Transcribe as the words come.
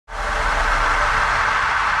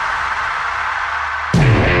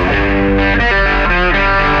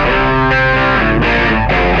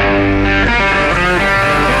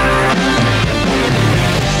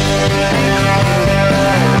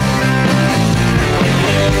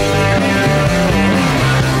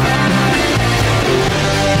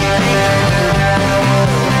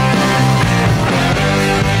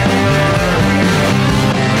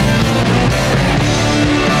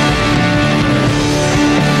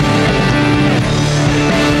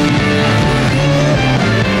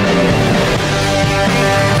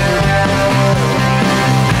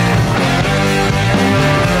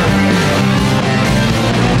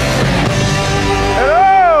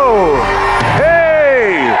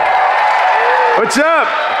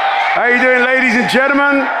and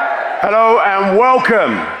gentlemen, hello and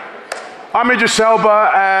welcome. I'm Idris Elba,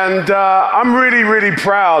 and I'm really, really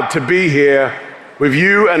proud to be here with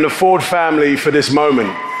you and the Ford family for this moment.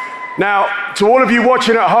 Now, to all of you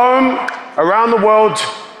watching at home, around the world,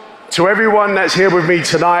 to everyone that's here with me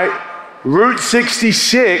tonight, Route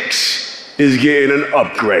 66 is getting an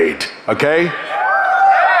upgrade, okay?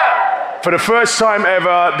 For the first time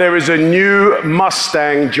ever, there is a new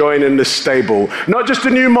Mustang joining the stable. Not just a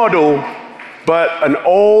new model, but an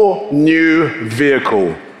all-new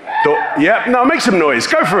vehicle. Yep, no, make some noise.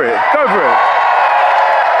 Go for it, go for it.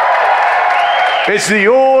 It's the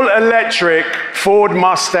all-electric Ford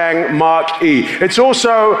Mustang Mach E. It's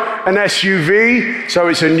also an SUV, so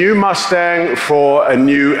it's a new Mustang for a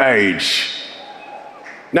new age.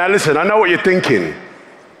 Now listen, I know what you're thinking.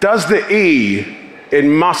 Does the E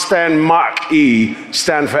in Mustang Mach E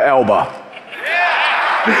stand for Elba?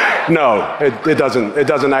 No, it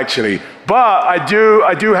doesn't actually. But I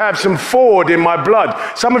do have some Ford in my blood.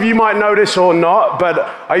 Some of you might know this or not, but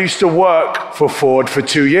I used to work for Ford for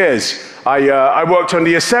 2 years. I worked on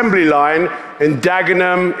the assembly line in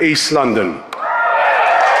Dagenham, East London.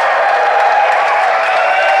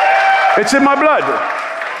 It's in my blood.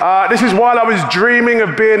 This is while I was dreaming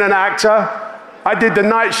of being an actor. I did the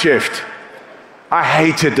night shift. I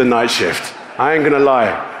hated the night shift. I ain't gonna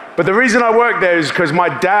lie. But the reason I worked there is because my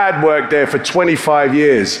dad worked there for 25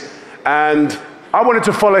 years. And I wanted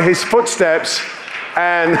to follow his footsteps,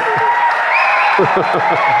 and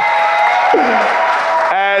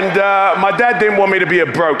my dad didn't want me to be a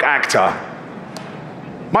broke actor.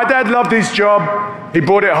 My dad loved his job. He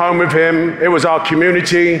brought it home with him. It was our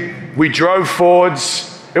community. We drove Fords.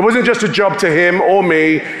 It wasn't just a job to him or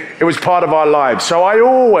me. It was part of our lives. So I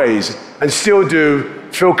always, and still do,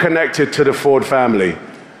 feel connected to the Ford family.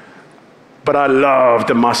 But I love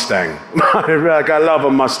the Mustang. Like, I love a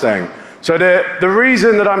Mustang. So the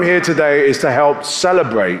reason that I'm here today is to help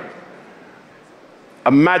celebrate a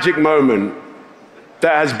magic moment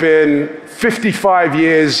that has been 55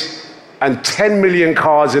 years and 10 million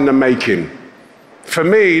cars in the making. For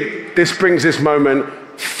me, this brings this moment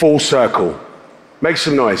full circle. Make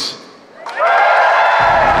some noise.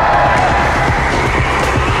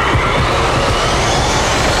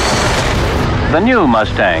 The new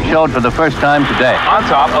Mustang showed for the first time today on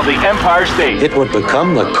top of the Empire State. It would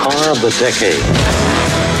become the car of the decade.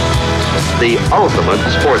 The ultimate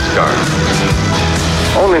sports car.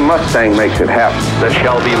 Only Mustang makes it happen. The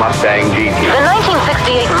Shelby Mustang GT. The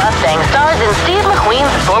 1968 Mustang stars in Steve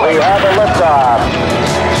McQueen's Bullet. We have a liftoff.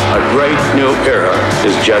 A great new era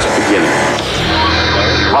is just beginning.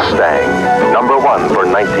 Mustang, #1 for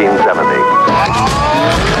 1970.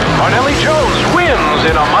 Arnelli Jones wins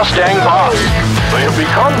in a Mustang box. They have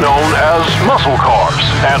become known as muscle cars,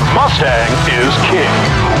 and Mustang is king.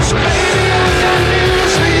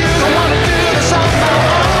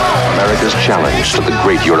 America's challenge to the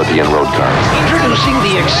great European road car. Introducing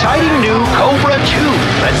the exciting new Cobra 2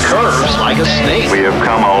 that curves like a snake. We have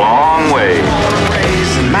come a long way.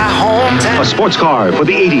 A sports car for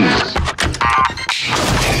the 80s.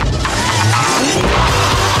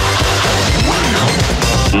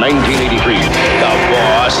 $1983. The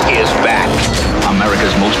boss is back.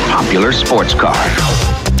 America's most popular sports car.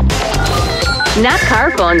 Not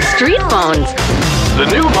car phones, street phones. The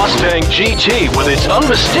new Mustang GT with its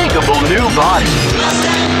unmistakable new body.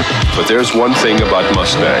 But there's one thing about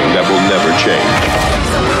Mustang that will never change.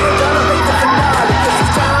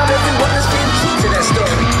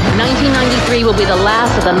 1993 will be the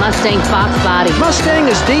last of the Mustang Fox body. Mustang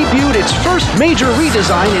has debuted its first major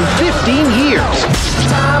redesign in 15 years.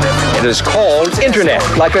 It is called Internet,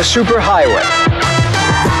 like a superhighway.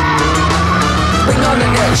 Bring on the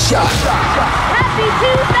next shot. Happy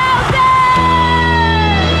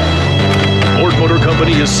 2000! Ford Motor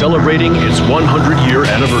Company is celebrating its 100-year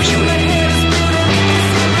anniversary.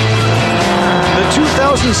 The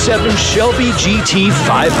 2007 Shelby GT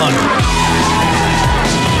 500.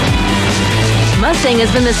 Mustang has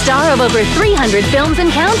been the star of over 300 films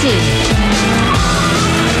and counting.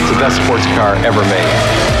 It's the best sports car ever made,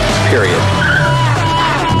 period.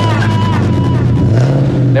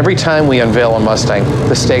 Every time we unveil a Mustang,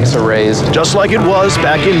 the stakes are raised. Just like it was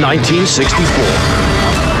back in 1964.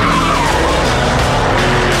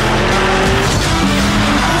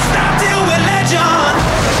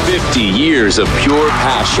 50 years of pure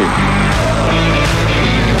passion.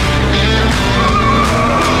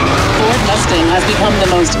 Mustang has become the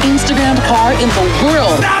most Instagrammed car in the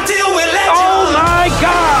world. Oh my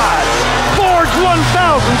God! Ford's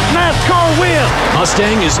 1000th NASCAR win!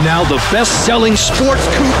 Mustang is now the best-selling sports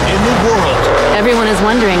coupe in the world. Everyone is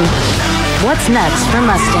wondering, what's next for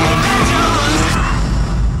Mustang?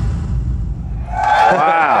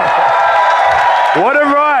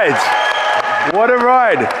 what a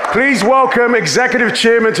ride. Please welcome Executive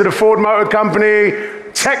Chairman to the Ford Motor Company,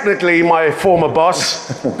 technically my former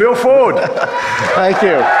boss, Bill Ford. Thank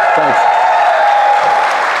you. Thanks.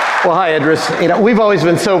 Well, hi, Idris. You know, we've always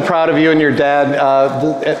been so proud of you and your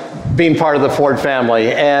dad being part of the Ford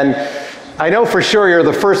family. And I know for sure you're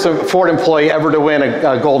the first Ford employee ever to win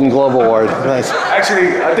a Golden Globe Award. Nice.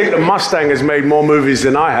 Actually, I think the Mustang has made more movies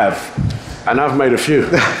than I have, and I've made a few.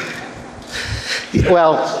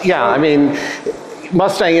 Well, yeah, I mean,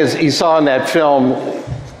 Mustang is, you saw in that film,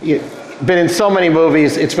 been in so many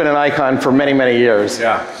movies, it's been an icon for many, many years.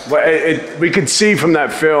 Yeah, well, we could see from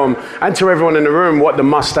that film, and to everyone in the room, what the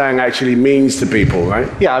Mustang actually means to people, right?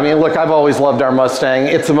 Yeah, I mean, look, I've always loved our Mustang.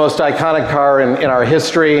 It's the most iconic car in our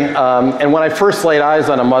history. And when I first laid eyes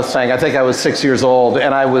on a Mustang, I think I was 6 years old,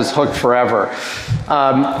 and I was hooked forever.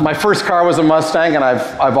 My first car was a Mustang, and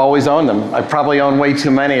I've always owned them. I probably own way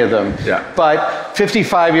too many of them. Yeah. But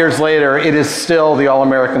 55 years later, it is still the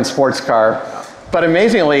all-American sports car. But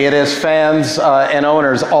amazingly, it has fans and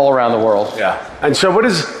owners all around the world. Yeah. And so what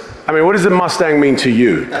does the Mustang mean to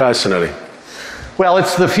you personally? Well,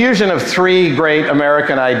 it's the fusion of three great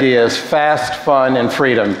American ideas: fast, fun, and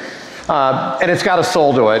freedom. And it's got a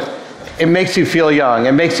soul to it. It makes you feel young.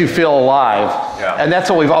 It makes you feel alive. Yeah. And that's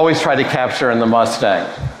what we've always tried to capture in the Mustang.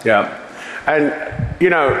 Yeah. And, you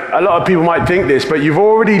know, a lot of people might think this, but you've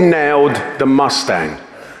already nailed the Mustang.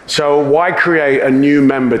 So why create a new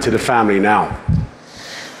member to the family now?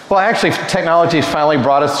 Well, actually, technology finally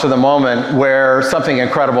brought us to the moment where something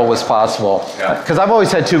incredible was possible. Because I've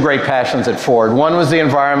always had two great passions at Ford. One was the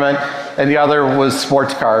environment, and the other was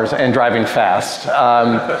sports cars and driving fast.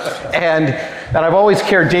 And I've always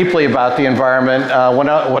cared deeply about the environment when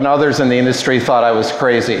others in the industry thought I was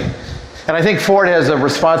crazy. And I think Ford has a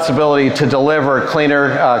responsibility to deliver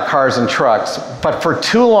cleaner cars and trucks. But for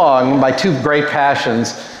too long, my two great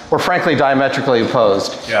passions were frankly diametrically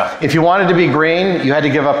opposed. Yeah. If you wanted to be green, you had to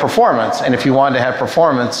give up performance. And if you wanted to have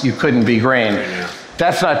performance, you couldn't be green. Yeah.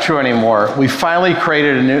 That's not true anymore. We finally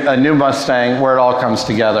created a new Mustang where it all comes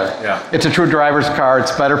together. Yeah. It's a true driver's car.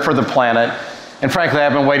 It's better for the planet. And frankly,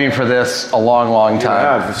 I've been waiting for this a long, long time.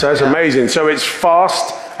 Yeah, so it's amazing. So it's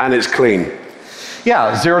fast and it's clean.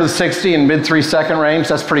 Yeah, 0 to 60 in mid 3-second range,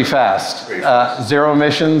 that's pretty fast. Zero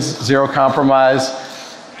emissions, zero compromise,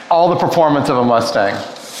 all the performance of a Mustang.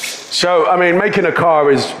 So, I mean, making a car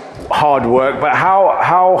is hard work, but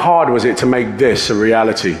how hard was it to make this a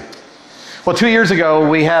reality? Well, 2 years ago,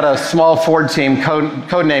 we had a small Ford team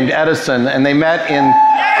codenamed Edison, and they met in...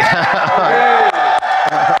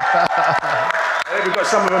 Hey, we've got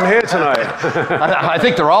some of them here tonight. I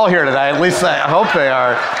think they're all here tonight, at least I hope they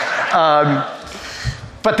are.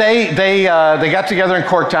 But they got together in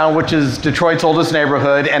Corktown, which is Detroit's oldest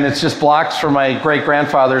neighborhood, and it's just blocks from my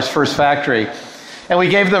great-grandfather's first factory. And we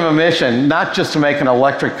gave them a mission, not just to make an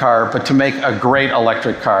electric car, but to make a great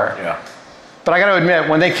electric car. Yeah. But I got to admit,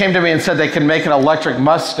 when they came to me and said they could make an electric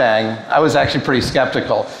Mustang, I was actually pretty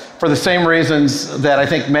skeptical, for the same reasons that I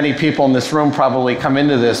think many people in this room probably come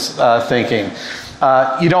into this thinking.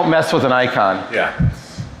 You don't mess with an icon. Yeah.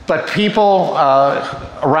 But people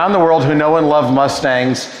around the world who know and love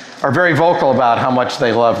Mustangs are very vocal about how much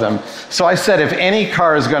they love them. So I said, if any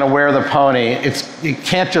car is going to wear the pony, it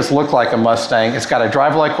can't just look like a Mustang. It's got to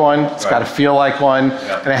drive like one, it's got to feel like one,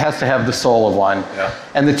 and it has to have the soul of one. Yeah.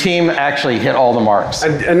 And the team actually hit all the marks.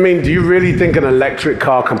 And I mean, do you really think an electric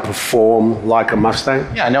car can perform like a Mustang?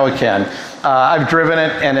 Yeah, I know it can. I've driven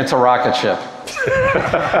it, and it's a rocket ship.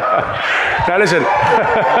 Now listen,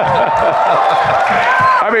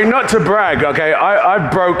 I mean, not to brag, okay, I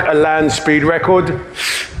broke a land speed record.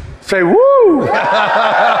 Say woo! Do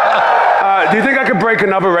you think I could break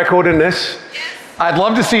another record in this? I'd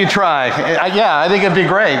love to see you try. Yeah, I think it'd be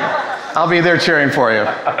great. I'll be there cheering for you.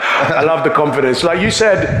 I love the confidence. Like you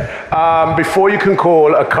said, before you can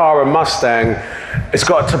call a car a Mustang, it's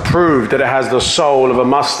got to prove that it has the soul of a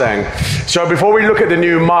Mustang. So before we look at the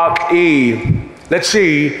new Mach E, let's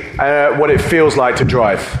see what it feels like to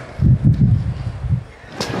drive.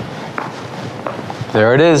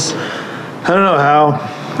 There it is. I don't know how.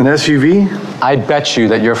 An SUV? I bet you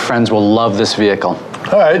that your friends will love this vehicle.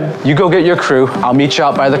 All right. You go get your crew. I'll meet you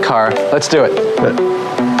out by the car. Let's do it.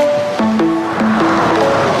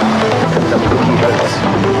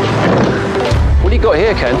 What do you got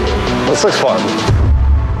here, Ken? This looks fun.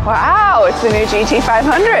 Wow, it's the new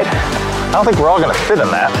GT500. I don't think we're all going to fit in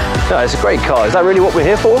that. No, it's a great car. Is that really what we're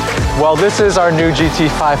here for? Well, this is our new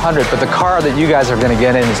GT500, but the car that you guys are going to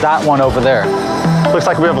get in is that one over there. Looks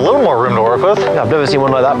like we have a little more room to work with. Yeah, I've never seen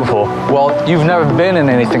one like that before. Well, you've never been in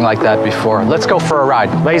anything like that before. Let's go for a ride.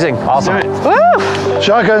 Amazing. Awesome. Woo!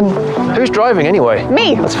 Shotgun. Who's driving anyway?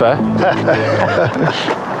 Me. That's fair.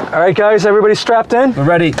 All right, guys, everybody strapped in? We're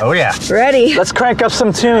ready. Oh, yeah. Ready. Let's crank up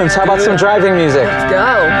some tunes. How about some driving music? Let's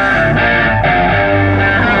go.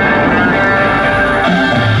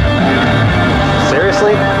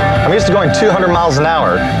 Seriously? I'm used to going 200 miles an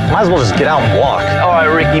hour. Might as well just get out and walk. All right,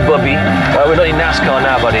 Ricky, Bubby. We're not in NASCAR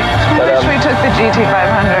now, buddy. I wish we took the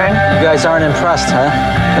GT500. You guys aren't impressed, huh?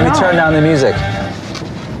 Let me turn down the music.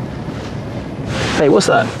 Hey, what's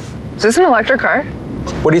that? Is this an electric car?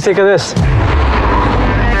 What do you think of this?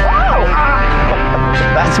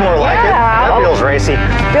 That's more like it. That feels racy.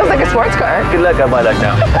 Feels like a sports car. Good luck, I might like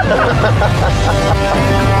now.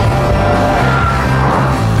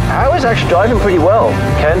 I was actually driving pretty well.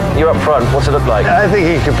 Ken, you're up front. What's it look like? I think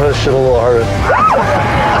he can push it a little harder.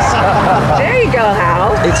 There you go,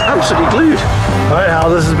 Hal. It's absolutely glued. All right, Hal,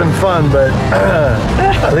 this has been fun, but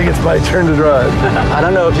I think it's my turn to drive. I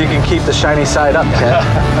don't know if you can keep the shiny side up, Ken.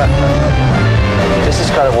 This is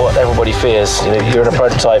kind of what everybody fears. You know, you're in a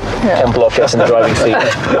prototype, Ken Block gets in the driving seat.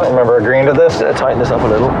 I don't remember agreeing to this. Tighten this up a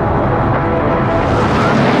little.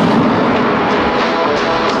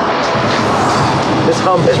 This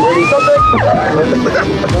hump is really something.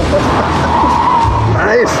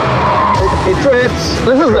 Nice. It drifts.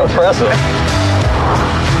 This is impressive.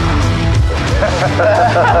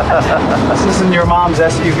 This isn't your mom's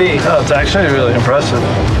SUV. Oh, it's actually really impressive.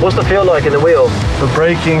 What's the feel like in the wheel? The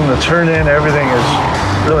braking, the turn-in, everything is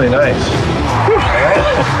really nice.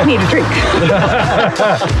 I need a drink.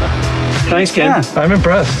 Thanks, Ken. Yeah. I'm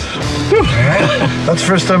impressed. That's the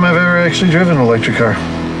first time I've ever actually driven an electric car.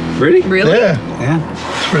 Really? Really? Yeah.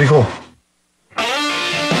 It's pretty cool.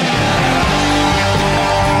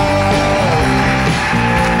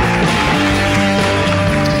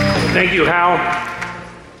 Thank you, Hal.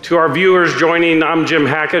 To our viewers joining, I'm Jim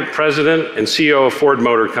Hackett, President and CEO of Ford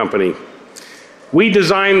Motor Company. We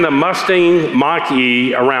designed the Mustang Mach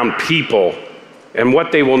E around people and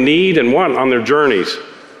what they will need and want on their journeys.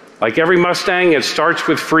 Like every Mustang, it starts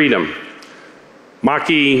with freedom. Mach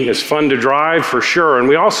E is fun to drive for sure, and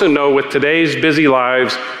we also know with today's busy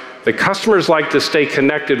lives that customers like to stay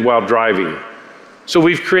connected while driving. So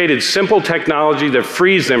we've created simple technology that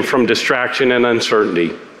frees them from distraction and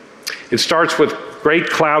uncertainty. It starts with great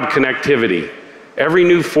cloud connectivity. Every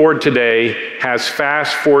new Ford today has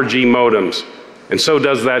fast 4G modems, and so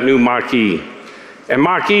does that new Mach E. And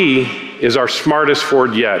Mach E is our smartest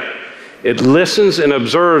Ford yet. It listens and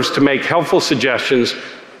observes to make helpful suggestions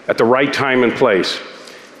at the right time and place.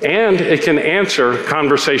 And it can answer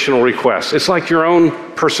conversational requests. It's like your own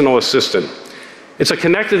personal assistant. It's a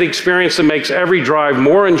connected experience that makes every drive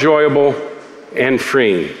more enjoyable and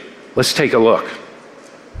freeing. Let's take a look.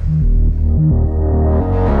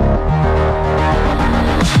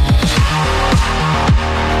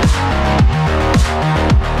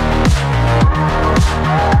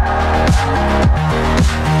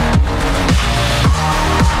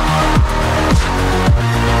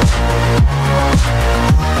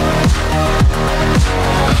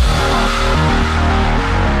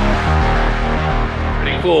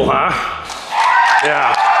 Cool, huh?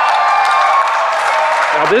 Yeah.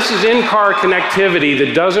 Now this is in-car connectivity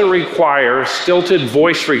that doesn't require stilted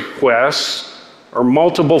voice requests or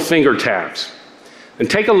multiple finger taps. And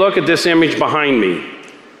take a look at this image behind me.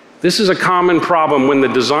 This is a common problem. When the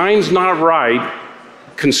design's not right,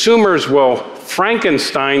 consumers will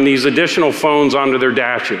Frankenstein these additional phones onto their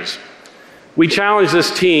dashes. We challenge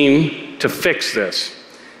this team to fix this.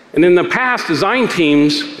 And in the past, design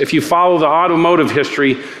teams, if you follow the automotive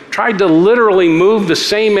history, tried to literally move the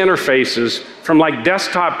same interfaces from like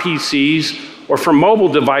desktop PCs or from mobile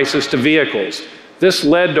devices to vehicles. This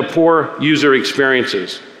led to poor user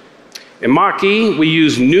experiences. In Mach E, we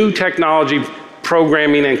use new technology,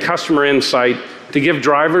 programming, and customer insight to give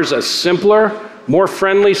drivers a simpler, more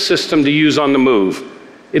friendly system to use on the move.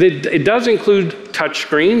 It does include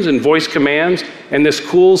touchscreens and voice commands and this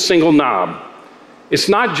cool single knob. It's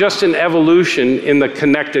not just an evolution in the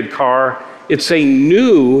connected car, it's a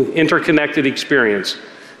new interconnected experience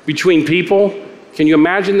between people. Can you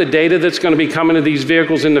imagine the data that's going to be coming to these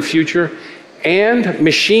vehicles in the future? And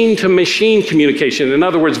machine-to-machine communication, in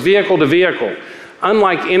other words, vehicle to vehicle,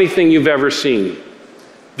 unlike anything you've ever seen.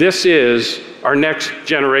 This is our next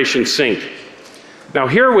generation sync. Now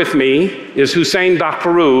here with me is Hussein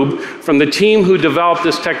Dakharoub from the team who developed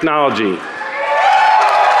this technology.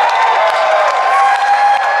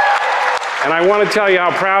 And I want to tell you how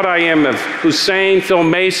proud I am of Hussein, Phil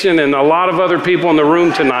Mason, and a lot of other people in the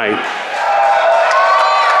room tonight.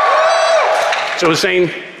 So Hussein,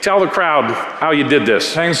 tell the crowd how you did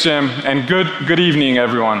this. Thanks, Jim, and good evening,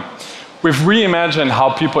 everyone. We've reimagined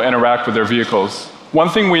how people interact with their vehicles. One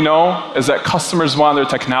thing we know is that customers want their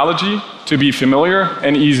technology to be familiar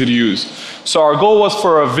and easy to use. So our goal was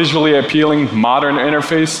for a visually appealing, modern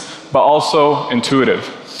interface, but also intuitive.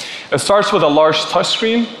 It starts with a large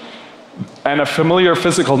touchscreen and a familiar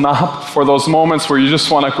physical knob for those moments where you just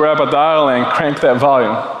want to grab a dial and crank that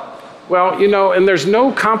volume. Well, you know, and there's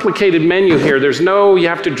no complicated menu here. There's no, you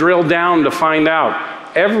have to drill down to find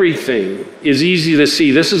out. Everything is easy to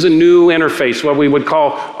see. This is a new interface, what we would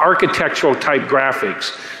call architectural type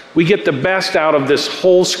graphics. We get the best out of this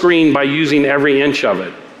whole screen by using every inch of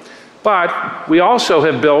it. But we also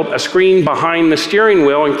have built a screen behind the steering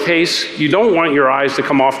wheel in case you don't want your eyes to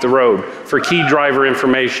come off the road for key driver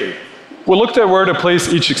information. We looked at where to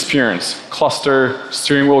place each experience: cluster,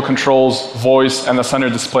 steering wheel controls, voice, and the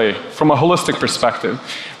center display, from a holistic perspective.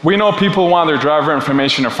 We know people want their driver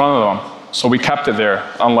information in front of them, so we kept it there,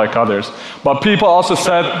 unlike others. But people also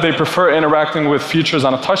said they prefer interacting with features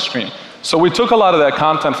on a touchscreen. So we took a lot of that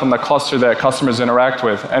content from the cluster that customers interact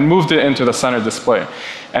with and moved it into the center display.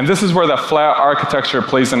 And this is where the flat architecture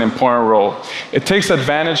plays an important role. It takes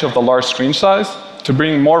advantage of the large screen size to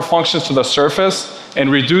bring more functions to the surface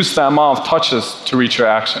and reduce the amount of touches to reach your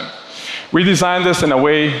action. We designed this in a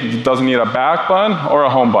way that doesn't need a back button or a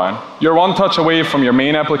home button. You're one touch away from your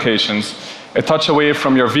main applications, a touch away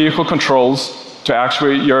from your vehicle controls to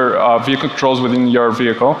actuate your vehicle controls within your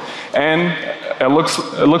vehicle, and it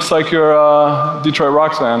looks like you're a Detroit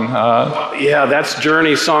Rock fan. Yeah, that's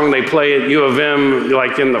Journey's song they play at U of M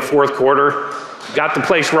like in the fourth quarter. Got the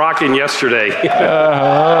place rocking yesterday.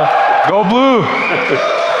 Go blue!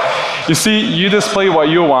 You see, you display what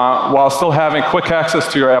you want while still having quick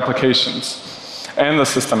access to your applications and the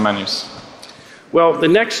system menus. Well, the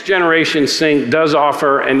next generation sync does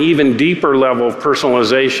offer an even deeper level of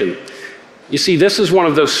personalization. You see, this is one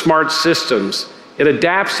of those smart systems. It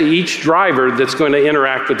adapts to each driver that's going to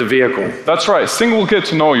interact with the vehicle. That's right. Sync will get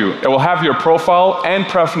to know you. It will have your profile and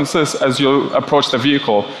preferences as you approach the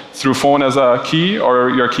vehicle through phone as a key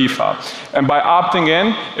or your key fob. And by opting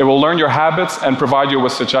in, it will learn your habits and provide you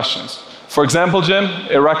with suggestions. For example, Jim,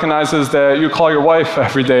 it recognizes that you call your wife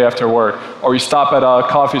every day after work, or you stop at a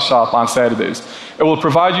coffee shop on Saturdays. It will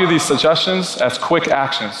provide you these suggestions as quick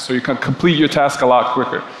actions so you can complete your task a lot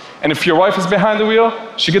quicker. And if your wife is behind the wheel,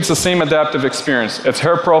 she gets the same adaptive experience. It's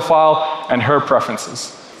her profile and her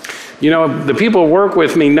preferences. You know, the people who work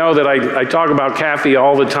with me know that I talk about Kathy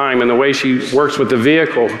all the time and the way she works with the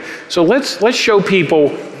vehicle. So let's show people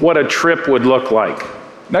what a trip would look like.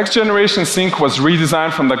 Next Generation Sync was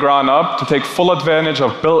redesigned from the ground up to take full advantage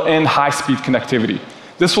of built-in high-speed connectivity.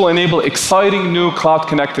 This will enable exciting new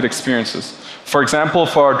cloud-connected experiences. For example,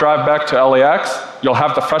 for our drive back to LAX, you'll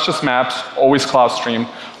have the freshest maps, always cloud streamed,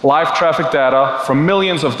 live traffic data from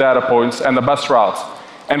millions of data points, and the best routes.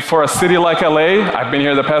 And for a city like LA, I've been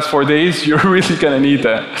here the past 4 days, you're really gonna need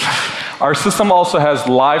that. Our system also has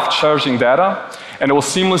live charging data, and it will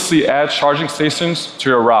seamlessly add charging stations to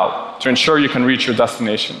your route to ensure you can reach your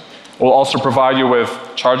destination. It will also provide you with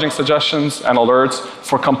charging suggestions and alerts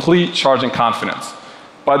for complete charging confidence.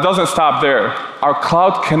 But it doesn't stop there. Our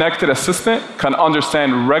cloud-connected assistant can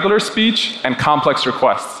understand regular speech and complex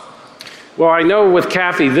requests. Well, I know with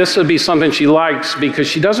Kathy, this would be something she likes because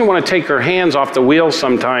she doesn't want to take her hands off the wheel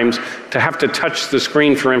sometimes to have to touch the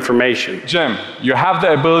screen for information. Jim, you have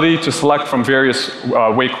the ability to select from various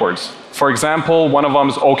wake words. For example, one of them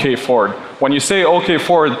is OK Ford. When you say OK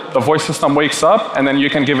Ford, the voice system wakes up and then you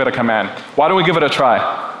can give it a command. Why don't we give it a try?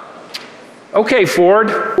 OK Ford,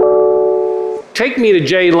 take me to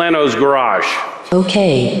Jay Leno's garage.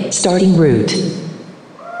 OK, starting route.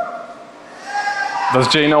 Does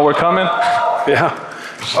Jay know we're coming? Yeah.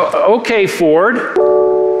 OK Ford,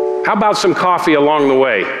 how about some coffee along the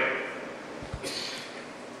way?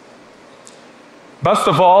 Best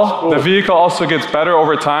of all, the vehicle also gets better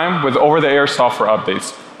over time with over-the-air software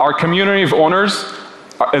updates. Our community of owners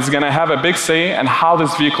is going to have a big say in how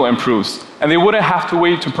this vehicle improves. And they wouldn't have to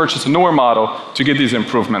wait to purchase a newer model to get these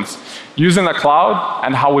improvements. Using the cloud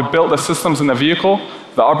and how we build the systems in the vehicle,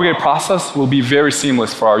 the upgrade process will be very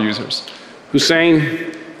seamless for our users.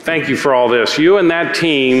 Hussein, thank you for all this. You and that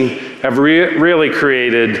team have really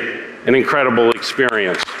created an incredible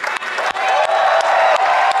experience.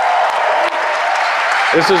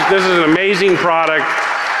 This is an amazing product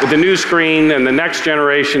with the new screen and the next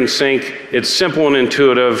generation sync. It's simple and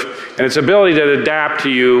intuitive, and its ability to adapt to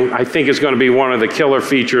you, I think, is going to be one of the killer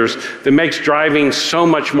features that makes driving so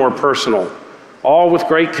much more personal, all with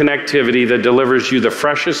great connectivity that delivers you the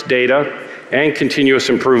freshest data and continuous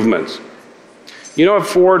improvements. You know, at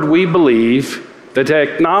Ford, we believe The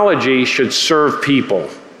technology should serve people,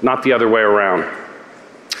 not the other way around.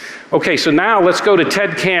 Okay, so now let's go to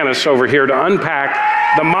Ted Canis over here to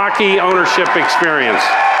unpack the Mach E ownership experience.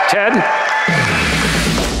 Ted?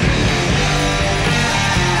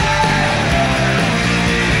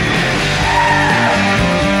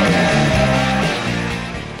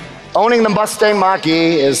 Owning the Mustang Mach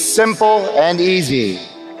E is simple and easy.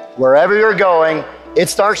 Wherever you're going, it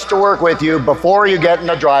starts to work with you before you get in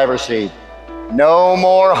the driver's seat. No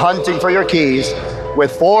more hunting for your keys.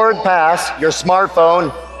 With Ford Pass, your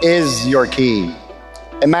smartphone is your key.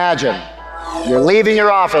 Imagine you're leaving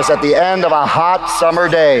your office at the end of a hot summer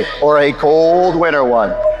day or a cold winter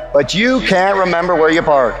one, but you can't remember where you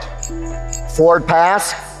parked. Ford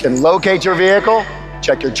Pass can locate your vehicle,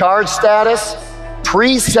 check your charge status,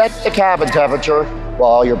 preset the cabin temperature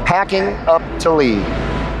while you're packing up to leave.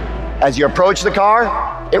 As you approach the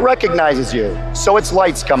car, it recognizes you, so its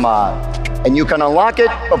lights come on, and you can unlock it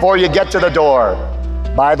before you get to the door.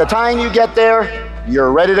 By the time you get there,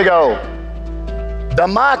 you're ready to go. The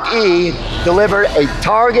Mach E delivered a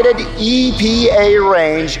targeted EPA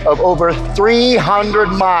range of over 300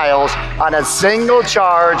 miles on a single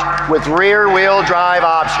charge with rear-wheel drive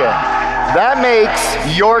option. That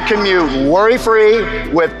makes your commute worry-free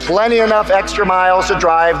with plenty enough extra miles to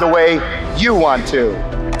drive the way you want to.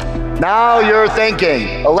 Now you're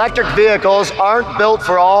thinking, electric vehicles aren't built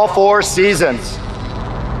for all 4 seasons.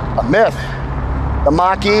 A myth. The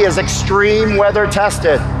Mach E is extreme weather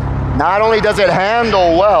tested. Not only does it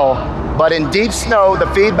handle well, but in deep snow, the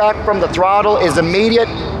feedback from the throttle is immediate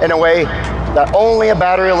in a way that only a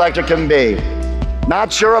battery electric can be.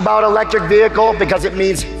 Not sure about electric vehicle because it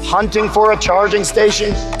means hunting for a charging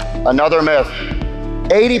station? Another myth.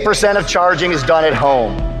 80% of charging is done at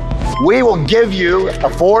home. We will give you a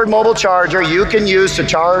Ford mobile charger you can use to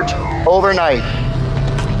charge overnight.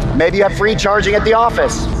 Maybe you have free charging at the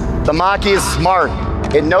office. The Mach E is smart.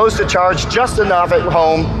 It knows to charge just enough at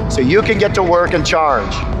home so you can get to work and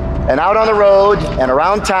charge. And out on the road and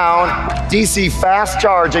around town, DC fast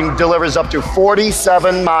charging delivers up to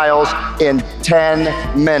 47 miles in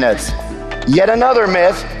 10 minutes. Yet another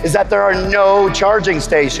myth is that there are no charging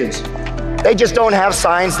stations. They just don't have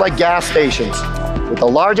signs like gas stations. With the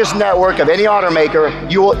largest network of any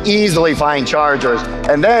automaker, you will easily find chargers.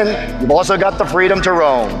 And then you've also got the freedom to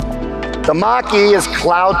roam. The Mach E is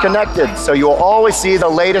cloud connected, so you will always see the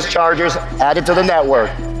latest chargers added to the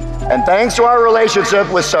network. And thanks to our relationship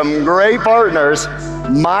with some great partners,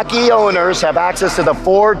 Mach E owners have access to the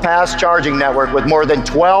Ford Pass charging network with more than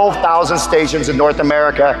 12,000 stations in North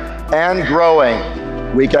America and growing.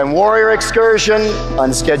 Weekend warrior excursion,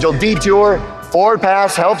 unscheduled detour, Ford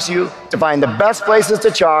Pass helps you to find the best places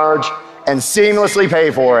to charge and seamlessly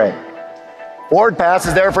pay for it. Ford Pass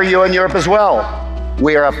is there for you in Europe as well.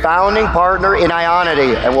 We are a founding partner in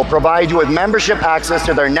Ionity and will provide you with membership access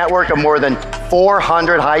to their network of more than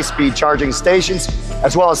 400 high-speed charging stations,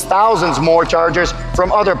 as well as thousands more chargers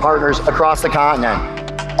from other partners across the continent.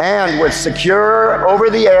 And with secure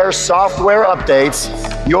over-the-air software updates,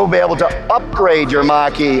 you'll be able to upgrade your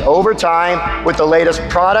Mach E over time with the latest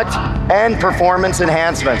product and performance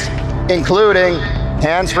enhancements, including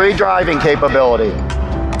hands-free driving capability.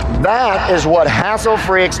 That is what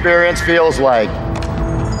hassle-free experience feels like.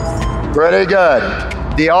 Pretty good.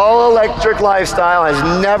 The all-electric lifestyle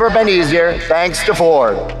has never been easier thanks to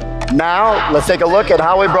Ford. Now, let's take a look at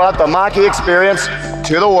how we brought the Mach E experience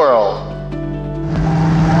to the world.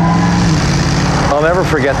 I'll never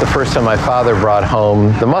forget the first time my father brought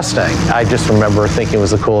home the Mustang. I just remember thinking it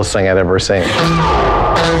was the coolest thing I'd ever seen.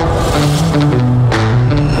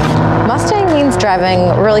 Mustang means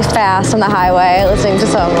driving really fast on the highway, listening to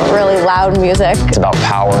some really loud music. It's about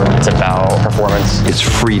power. It's about performance. It's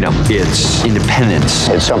freedom. It's independence.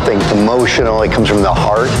 It's something emotional. It comes from the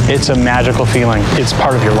heart. It's a magical feeling. It's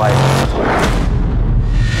part of your life.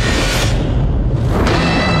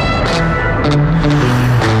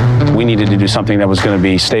 We needed to do something that was going to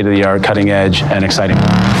be state-of-the-art, cutting edge, and exciting.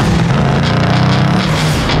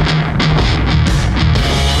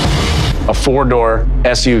 A 4-door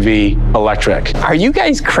SUV electric. Are you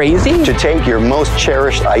guys crazy? To take your most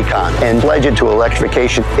cherished icon and pledge it to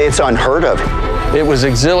electrification, it's unheard of. It was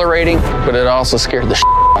exhilarating, but it also scared the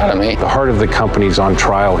out of me. The heart of the company's on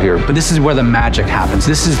trial here. But this is where the magic happens.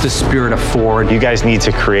 This is the spirit of Ford. You guys need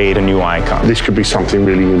to create a new icon. This could be something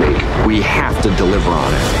really unique. We have to deliver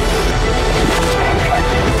on it.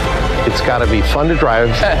 It's got to be fun to drive.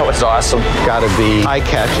 That was awesome. Got to be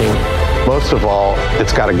eye-catching. Most of all,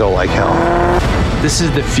 it's got to go like hell. This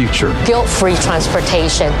is the future. Guilt-free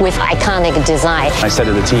transportation with iconic design. I said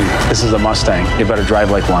to the team, this is a Mustang. You better drive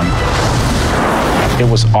like one. It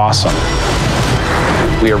was awesome.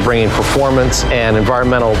 We are bringing performance and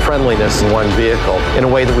environmental friendliness in one vehicle in a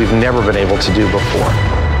way that we've never been able to do before.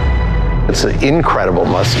 It's an incredible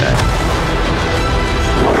Mustang.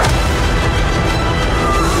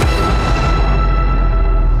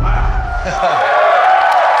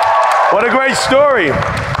 What a great story.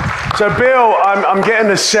 So Bill, I'm getting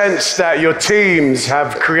the sense that your teams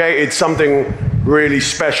have created something really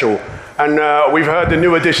special. And we've heard the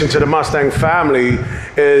new addition to the Mustang family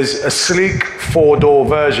is a sleek four-door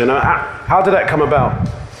version. How did that come about?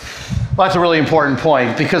 Well, that's a really important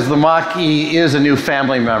point because the Mach E is a new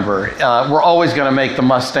family member. We're always going to make the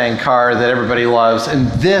Mustang car that everybody loves, and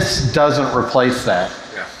this doesn't replace that.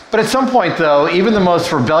 Yeah. But at some point, though, even the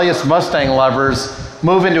most rebellious Mustang lovers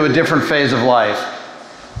move into a different phase of life.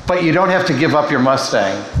 But you don't have to give up your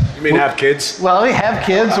Mustang. You mean have kids? Well, they have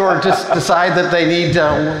kids or just decide that they need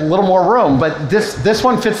a little more room. But this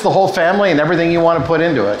one fits the whole family and everything you want to put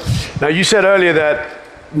into it. Now, you said earlier that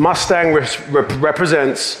Mustang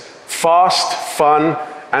represents fast, fun,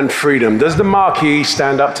 and freedom. Does the Mach E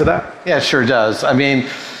stand up to that? Yeah, it sure does. I mean,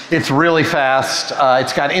 it's really fast.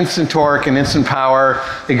 It's got instant torque and instant power.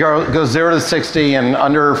 It goes 0 to 60 in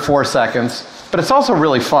under 4 seconds. But it's also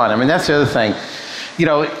really fun. I mean, that's the other thing. You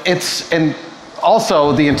know, and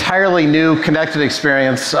also the entirely new connected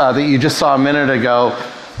experience that you just saw a minute ago,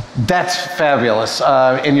 that's fabulous.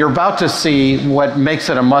 And you're about to see what makes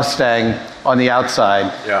it a Mustang on the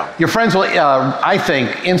outside. Yeah. Your friends will, I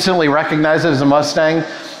think, instantly recognize it as a Mustang,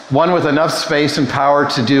 one with enough space and power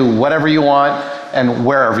to do whatever you want and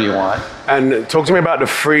wherever you want. And talk to me about the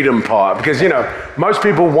freedom part, because, you know, most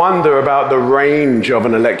people wonder about the range of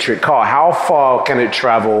an electric car. How far can it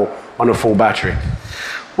travel on a full battery?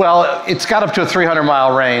 Well, it's got up to a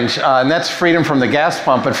 300-mile range, and that's freedom from the gas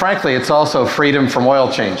pump, but frankly, it's also freedom from oil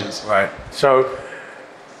changes. Right. So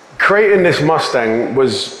creating this Mustang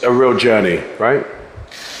was a real journey, right?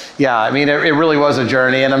 Yeah, I mean, it really was a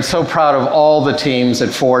journey, and I'm so proud of all the teams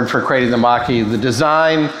at Ford for creating the Mach E. The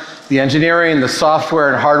design, the engineering, the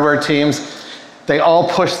software and hardware teams, they all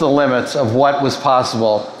pushed the limits of what was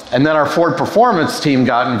possible. And then our Ford Performance team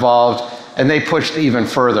got involved, and they pushed even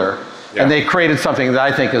further. Yeah. And they created something that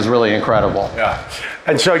I think is really incredible. Yeah.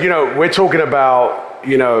 And so, you know, we're talking about,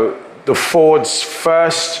 you know, the Ford's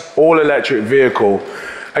first all-electric vehicle.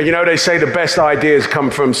 And, you know, they say the best ideas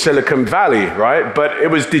come from Silicon Valley, right? But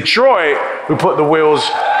it was Detroit who put the world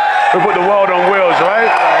on wheels,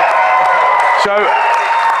 right? So,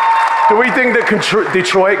 do we think that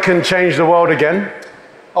Detroit can change the world again?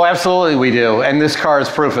 Oh, absolutely we do, and this car is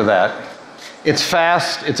proof of that. It's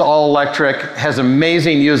fast, it's all electric, has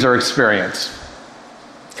amazing user experience.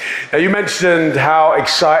 Now, you mentioned how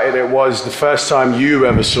excited it was the first time you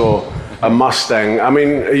ever saw a Mustang. I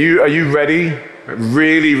mean, are you ready,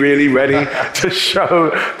 really, really ready to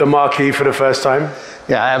show the Mach E for the first time?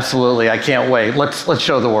 Yeah, absolutely, I can't wait. Let's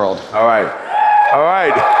show the world. All right, all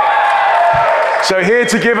right. So here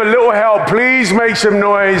to give a little help, please make some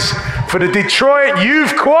noise for the Detroit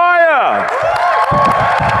Youth Choir.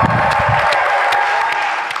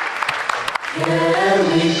 Here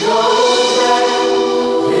we go back.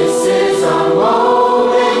 This is our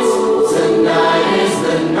moment. Tonight is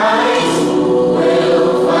the night.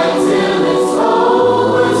 We'll fight till it's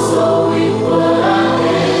over. So we put our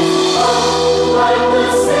hands up like the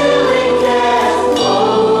ceiling can't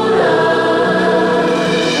hold us.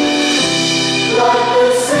 Like the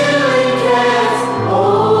ceiling can't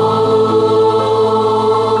hold.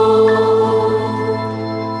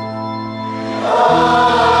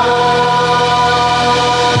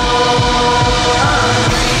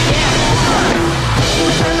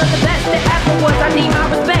 I need my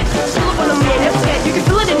respect. Look on the man, that's scared. You can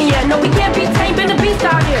feel it in the air. No, we can't be tamed, been a beast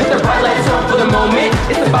out here. The bright lights on for the moment.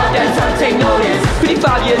 It's about that time, take notice.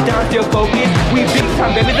 55 years down, still focused. We big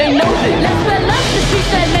time, baby, they know this. Let's spread love to the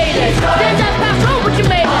streets that made us. Stand up, pass road, what you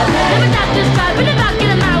made us. Never stop this fight, been about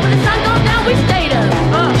get 'em out. When the sun goes down, we stayed up.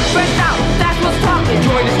 Fresh out, that's what's talking.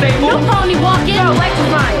 Join the stable. No pony walking, no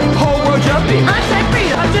electrifying. Whole world jumping. Unchecked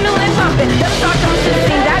freedom, adrenaline pumping. Never start coming to the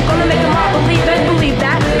scene. That gonna make them all believe that, believe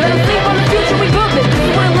that. Let them sleep on the future, we moving. This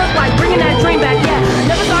is what it looks like, bringing that dream back, yeah.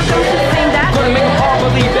 Never start coming to the scene. That gonna make them all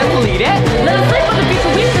believe that, believe that. Let them sleep on the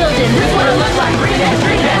future, we building. This is what it looks like, bringing that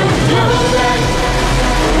dream back.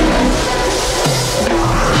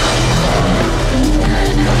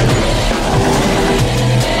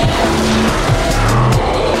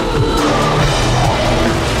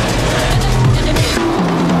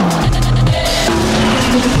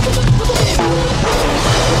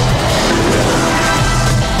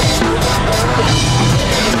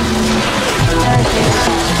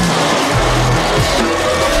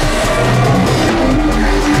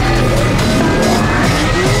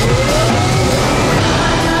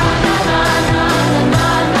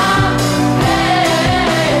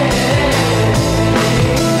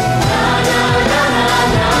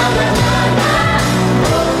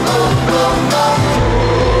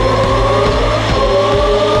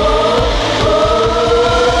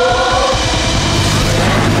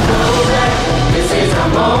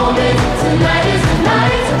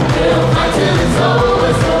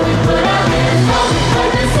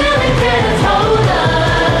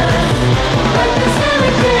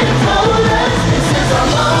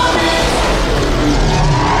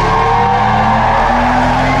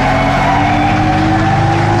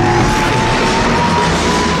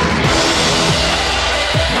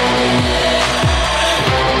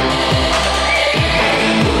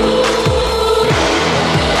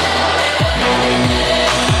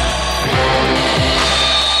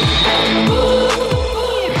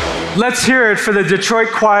 let's hear it for the Detroit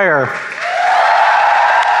Choir.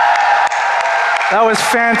 That was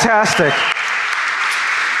fantastic.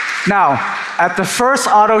 Now, at the first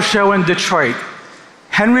auto show in Detroit,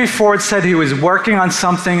 Henry Ford said he was working on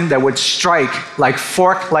something that would strike like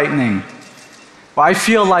forked lightning. Well, I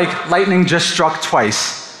feel like lightning just struck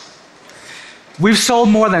twice. We've sold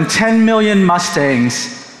more than 10 million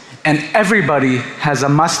Mustangs, and everybody has a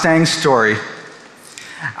Mustang story.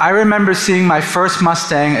 I remember seeing my first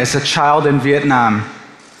Mustang as a child in Vietnam.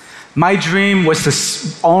 My dream was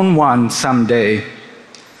to own one someday.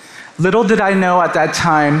 Little did I know at that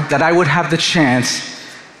time that I would have the chance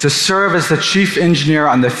to serve as the chief engineer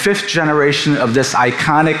on the 5th generation of this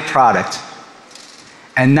iconic product.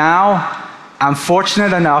 And now, I'm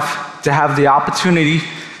fortunate enough to have the opportunity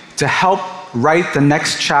to help write the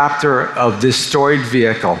next chapter of this storied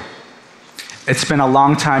vehicle. It's been a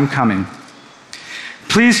long time coming.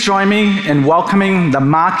 Please join me in welcoming the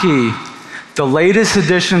Mach E, the latest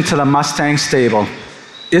addition to the Mustang stable.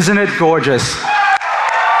 Isn't it gorgeous?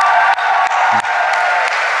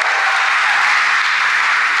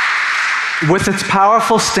 With its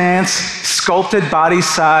powerful stance, sculpted body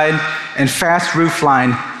side, and fast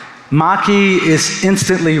roofline, Mach E is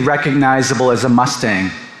instantly recognizable as a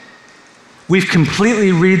Mustang. We've completely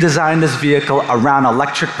redesigned this vehicle around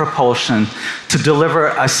electric propulsion to deliver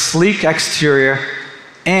a sleek exterior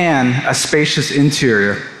and a spacious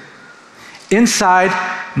interior. Inside,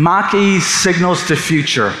 Mach E signals the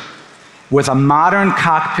future with a modern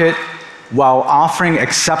cockpit while offering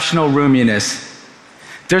exceptional roominess.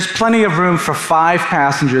 There's plenty of room for 5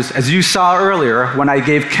 passengers, as you saw earlier when I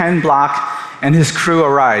gave Ken Block and his crew a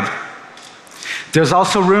ride. There's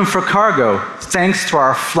also room for cargo, thanks to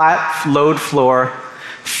our flat load floor,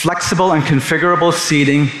 flexible and configurable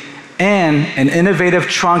seating, and an innovative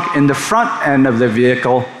trunk in the front end of the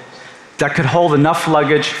vehicle that could hold enough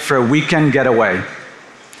luggage for a weekend getaway.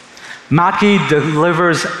 Mach E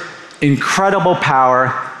delivers incredible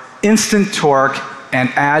power, instant torque, and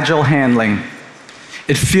agile handling.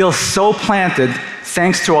 It feels so planted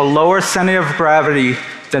thanks to a lower center of gravity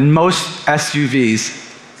than most SUVs,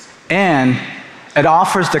 and it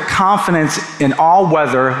offers the confidence in all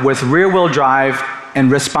weather with rear-wheel drive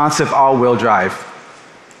and responsive all-wheel drive.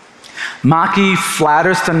 Mach E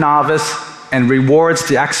flatters the novice and rewards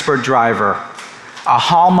the expert driver, a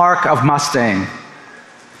hallmark of Mustang.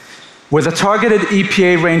 With a targeted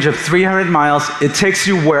EPA range of 300 miles, it takes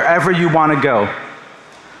you wherever you want to go.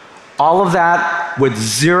 All of that with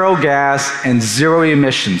 0 gas and 0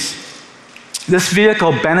 emissions. This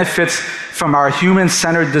vehicle benefits from our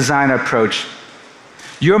human-centered design approach.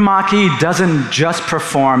 Your Mach E doesn't just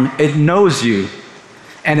perform, it knows you,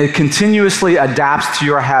 and it continuously adapts to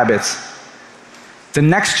your habits. The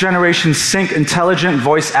next generation Sync intelligent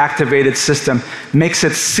voice-activated system makes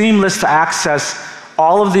it seamless to access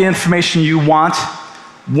all of the information you want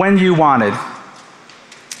when you want it.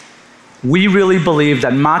 We really believe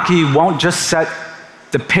that Mach E won't just set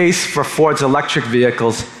the pace for Ford's electric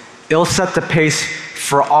vehicles, it'll set the pace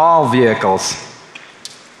for all vehicles.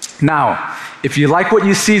 Now, if you like what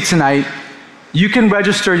you see tonight, you can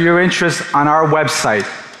register your interest on our website,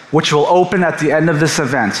 which will open at the end of this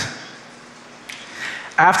event.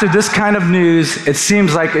 After this kind of news, it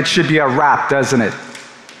seems like it should be a wrap, doesn't it?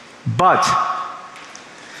 But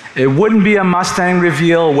it wouldn't be a Mustang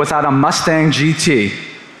reveal without a Mustang GT.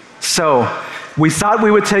 So we thought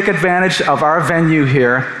we would take advantage of our venue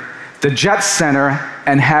here, the Jet Center,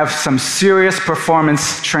 and have some serious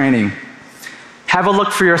performance training. Have a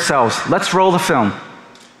look for yourselves. Let's roll the film.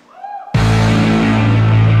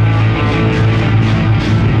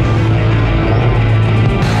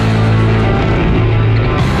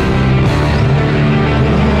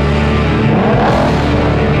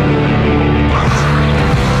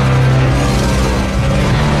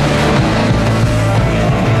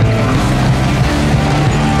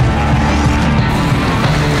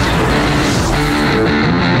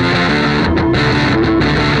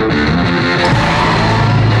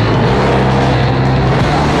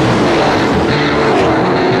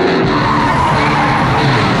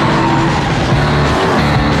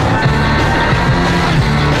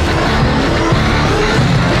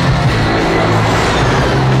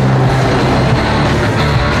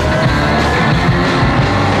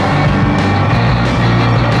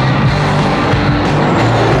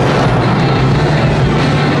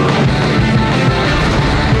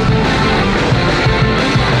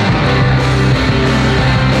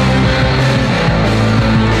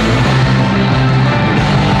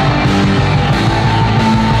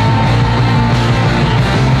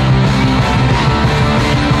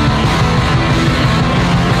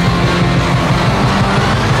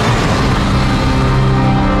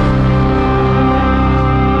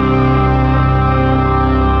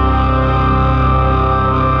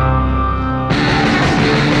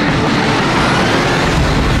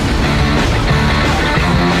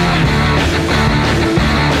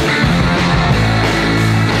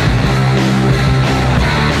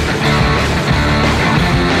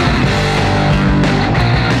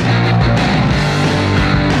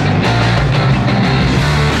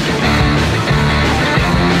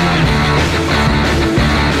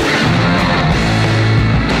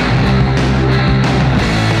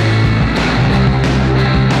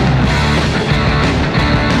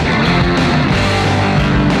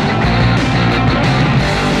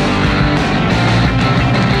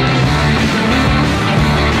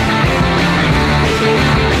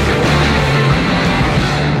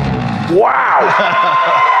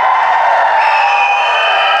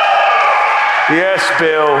 Yes,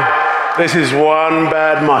 Bill. This is one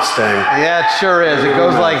bad Mustang. Yeah, it sure is. It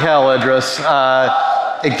goes like hell, Idris.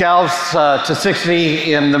 It gallops to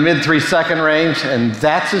 60 in the mid 3-second range, and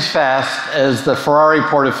that's as fast as the Ferrari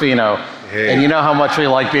Portofino. Hey. And you know how much we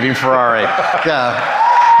like beating Ferrari. Yeah.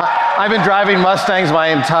 I've been driving Mustangs,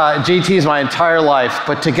 GTs my entire life,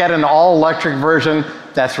 but to get an all-electric version,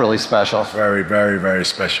 that's really special. Very, very, very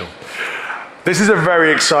special. This is a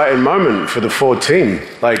very exciting moment for the Ford team.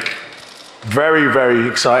 Like, very, very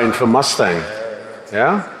exciting for Mustang.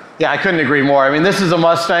 Yeah? Yeah, I couldn't agree more. I mean, this is a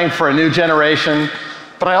Mustang for a new generation,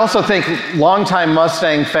 but I also think longtime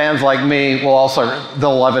Mustang fans like me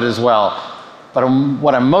they'll love it as well. But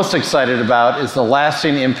what I'm most excited about is the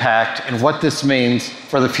lasting impact and what this means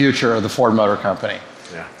for the future of the Ford Motor Company.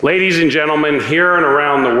 Yeah. Ladies and gentlemen, here and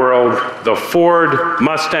around the world, the Ford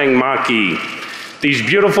Mustang Mach E. These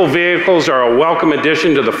beautiful vehicles are a welcome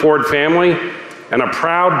addition to the Ford family and a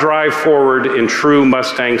proud drive forward in true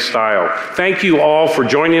Mustang style. Thank you all for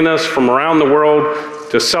joining us from around the world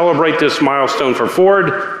to celebrate this milestone for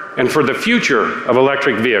Ford and for the future of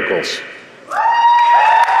electric vehicles.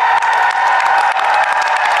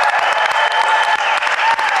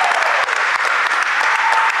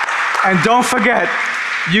 And don't forget,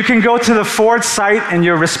 you can go to the Ford site in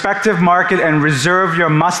your respective market and reserve your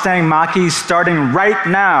Mustang Mach E starting right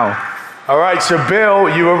now. All right, so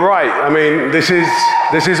Bill, you were right. I mean, this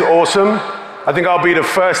is awesome. I think I'll be the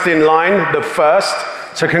first in line, the first.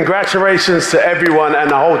 So congratulations to everyone and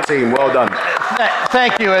the whole team. Well done.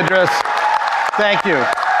 Thank you, Idris. Thank you.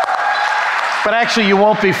 But actually, you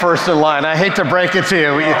won't be first in line. I hate to break it to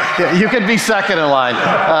you. You could be second in line.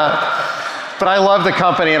 But I love the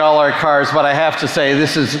company and all our cars, but I have to say,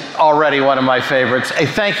 this is already one of my favorites.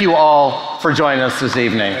 Thank you all for joining us this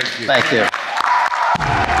evening. Thank you.